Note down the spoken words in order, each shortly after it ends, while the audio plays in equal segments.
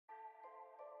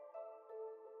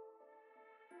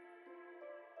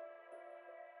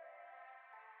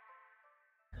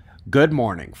Good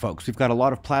morning, folks. We've got a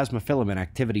lot of plasma filament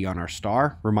activity on our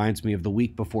star. Reminds me of the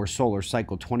week before solar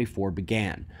cycle 24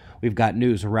 began. We've got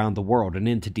news around the world and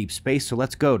into deep space, so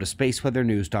let's go to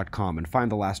spaceweathernews.com and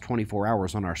find the last 24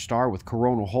 hours on our star with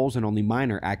coronal holes and only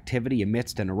minor activity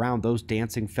amidst and around those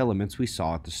dancing filaments we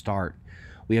saw at the start.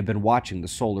 We have been watching the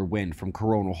solar wind from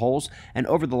coronal holes, and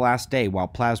over the last day, while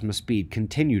plasma speed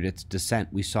continued its descent,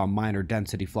 we saw minor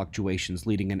density fluctuations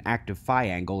leading an active phi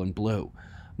angle in blue.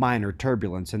 Minor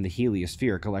turbulence in the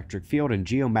heliospheric electric field and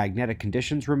geomagnetic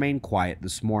conditions remain quiet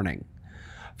this morning.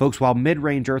 Folks, while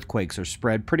mid-range earthquakes are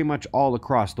spread pretty much all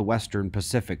across the western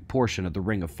Pacific portion of the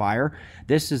Ring of Fire,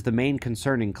 this is the main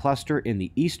concerning cluster in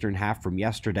the eastern half from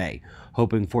yesterday,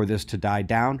 hoping for this to die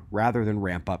down rather than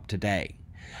ramp up today.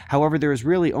 However, there is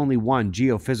really only one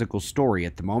geophysical story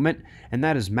at the moment, and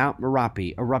that is Mount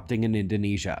Merapi erupting in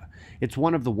Indonesia. It's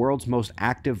one of the world's most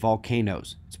active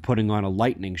volcanoes. It's putting on a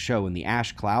lightning show in the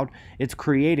ash cloud. It's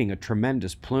creating a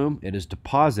tremendous plume. It has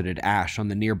deposited ash on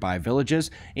the nearby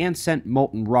villages and sent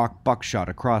molten rock buckshot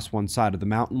across one side of the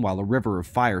mountain while a river of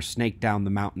fire snaked down the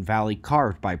mountain valley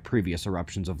carved by previous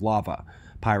eruptions of lava.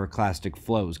 Pyroclastic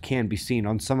flows can be seen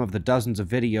on some of the dozens of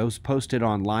videos posted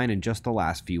online in just the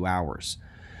last few hours.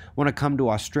 Want to come to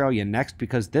Australia next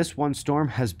because this one storm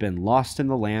has been lost in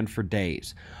the land for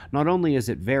days. Not only is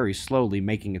it very slowly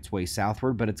making its way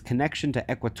southward, but its connection to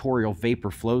equatorial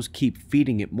vapor flows keep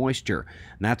feeding it moisture,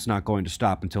 and that's not going to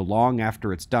stop until long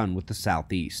after it's done with the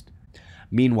southeast.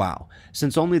 Meanwhile,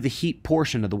 since only the heat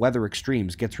portion of the weather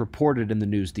extremes gets reported in the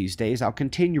news these days, I'll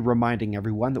continue reminding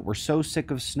everyone that we're so sick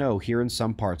of snow here in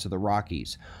some parts of the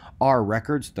Rockies. Our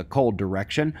records, the cold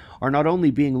direction, are not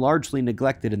only being largely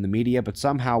neglected in the media, but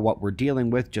somehow what we're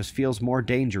dealing with just feels more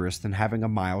dangerous than having a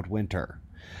mild winter.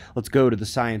 Let's go to the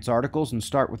science articles and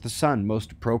start with the sun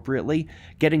most appropriately,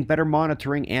 getting better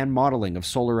monitoring and modeling of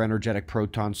solar energetic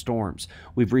proton storms.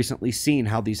 We've recently seen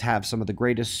how these have some of the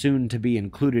greatest soon-to-be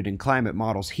included in climate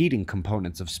models heating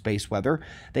components of space weather.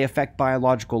 They affect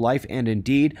biological life and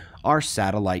indeed are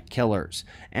satellite killers.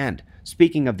 And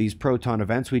speaking of these proton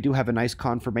events, we do have a nice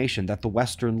confirmation that the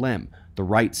western limb, the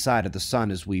right side of the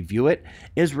sun as we view it,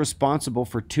 is responsible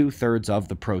for 2/3 of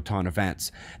the proton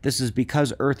events. This is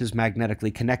because Earth is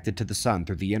magnetically connected to the sun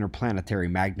through the interplanetary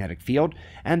magnetic field,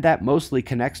 and that mostly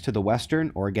connects to the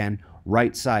western, or again,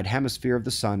 right side hemisphere of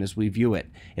the sun as we view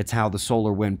it. It's how the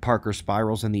solar wind Parker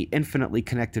spirals and the infinitely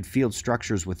connected field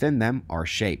structures within them are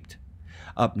shaped.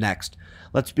 Up next,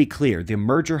 let's be clear, the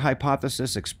merger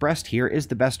hypothesis expressed here is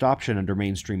the best option under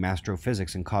mainstream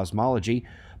astrophysics and cosmology,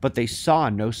 but they saw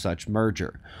no such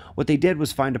merger. What they did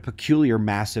was find a peculiar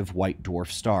massive white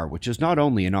dwarf star, which is not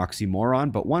only an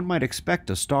oxymoron, but one might expect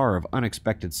a star of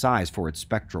unexpected size for its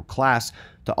spectral class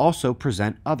to also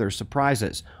present other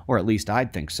surprises, or at least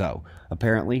I'd think so.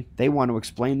 Apparently, they want to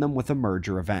explain them with a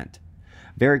merger event.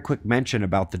 Very quick mention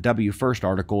about the W1st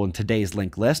article in today's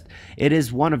link list. It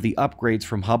is one of the upgrades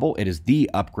from Hubble. It is the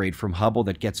upgrade from Hubble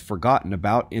that gets forgotten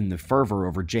about in the fervor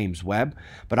over James Webb,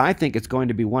 but I think it's going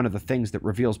to be one of the things that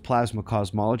reveals plasma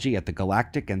cosmology at the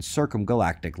galactic and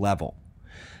circumgalactic level.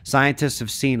 Scientists have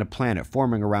seen a planet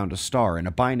forming around a star in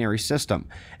a binary system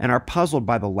and are puzzled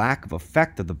by the lack of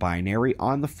effect of the binary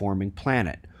on the forming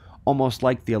planet. Almost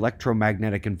like the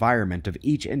electromagnetic environment of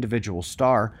each individual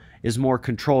star is more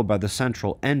controlled by the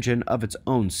central engine of its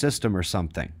own system or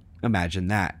something. Imagine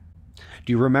that.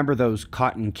 Do you remember those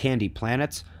cotton candy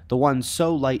planets? The ones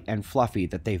so light and fluffy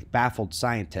that they've baffled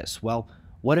scientists. Well,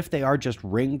 what if they are just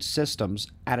ringed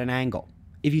systems at an angle?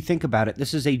 If you think about it,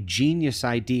 this is a genius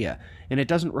idea, and it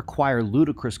doesn't require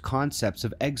ludicrous concepts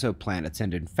of exoplanets,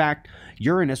 and in fact,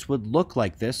 Uranus would look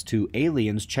like this to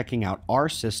aliens checking out our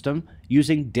system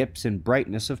using dips in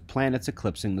brightness of planets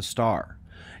eclipsing the star.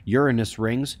 Uranus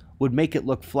rings would make it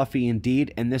look fluffy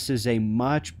indeed, and this is a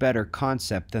much better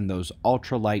concept than those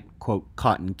ultralight, quote,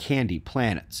 cotton candy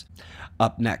planets.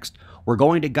 Up next, we're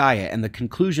going to Gaia, and the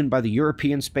conclusion by the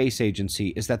European Space Agency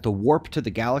is that the warp to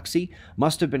the galaxy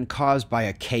must have been caused by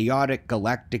a chaotic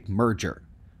galactic merger.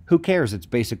 Who cares? It's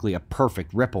basically a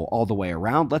perfect ripple all the way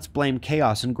around. Let's blame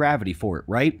chaos and gravity for it,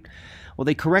 right? Well,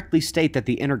 they correctly state that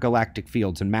the intergalactic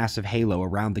fields and massive halo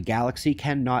around the galaxy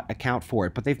cannot account for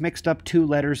it, but they've mixed up two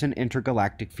letters in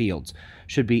intergalactic fields.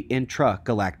 Should be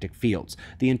intragalactic fields,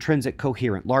 the intrinsic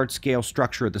coherent large-scale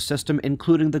structure of the system,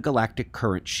 including the galactic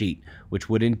current sheet, which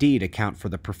would indeed account for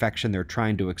the perfection they're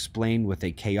trying to explain with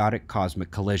a chaotic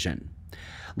cosmic collision.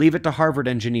 Leave it to Harvard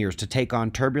engineers to take on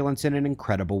turbulence in an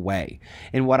incredible way.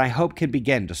 In what I hope can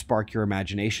begin to spark your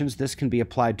imaginations, this can be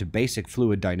applied to basic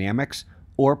fluid dynamics,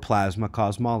 or plasma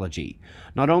cosmology.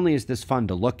 Not only is this fun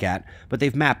to look at, but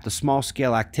they've mapped the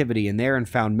small-scale activity in there and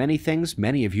found many things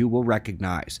many of you will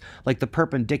recognize, like the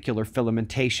perpendicular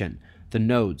filamentation, the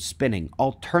nodes spinning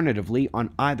alternatively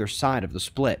on either side of the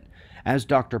split. As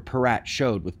Dr. Peratt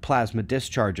showed with plasma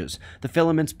discharges, the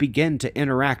filaments begin to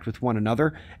interact with one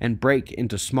another and break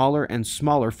into smaller and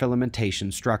smaller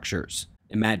filamentation structures.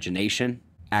 Imagination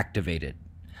activated.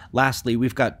 Lastly,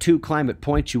 we've got 2 climate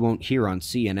points you won't hear on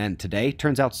CNN today.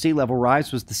 Turns out sea level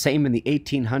rise was the same in the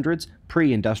 1800s,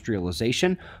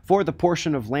 pre-industrialization, for the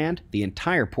portion of land, the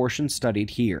entire portion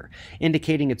studied here,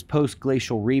 indicating its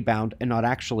post-glacial rebound and not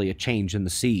actually a change in the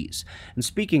seas. And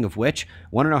speaking of which,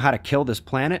 want to know how to kill this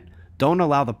planet? Don't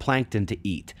allow the plankton to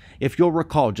eat. If you'll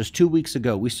recall, just 2 weeks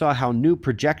ago, we saw how new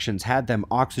projections had them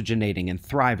oxygenating and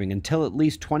thriving until at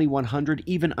least 2100,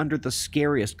 even under the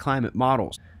scariest climate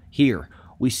models. Here,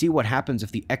 we see what happens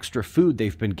if the extra food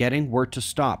they've been getting were to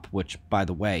stop, which, by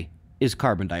the way, is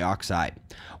carbon dioxide.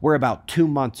 We're about 2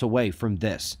 months away from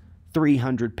this.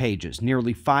 300 pages,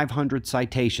 nearly 500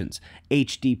 citations,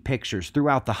 HD pictures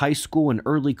throughout the high school and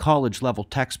early college level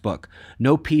textbook,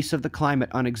 no piece of the climate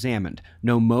unexamined,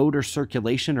 no mode or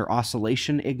circulation or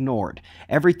oscillation ignored,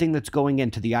 everything that's going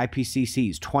into the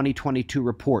IPCC's 2022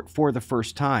 report for the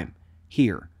first time,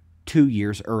 here, 2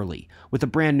 years early, with a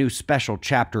brand new special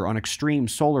chapter on extreme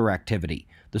solar activity,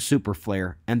 the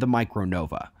superflare, and the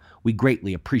micronova. We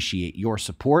greatly appreciate your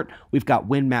support. We've got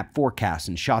wind map forecasts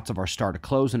and shots of our star to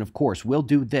close, and of course, we'll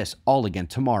do this all again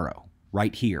tomorrow,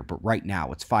 right here, but right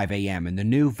now it's 5 a.m. in the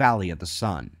new Valley of the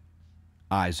Sun.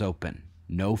 Eyes open,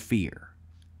 no fear.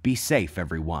 Be safe,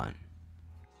 everyone.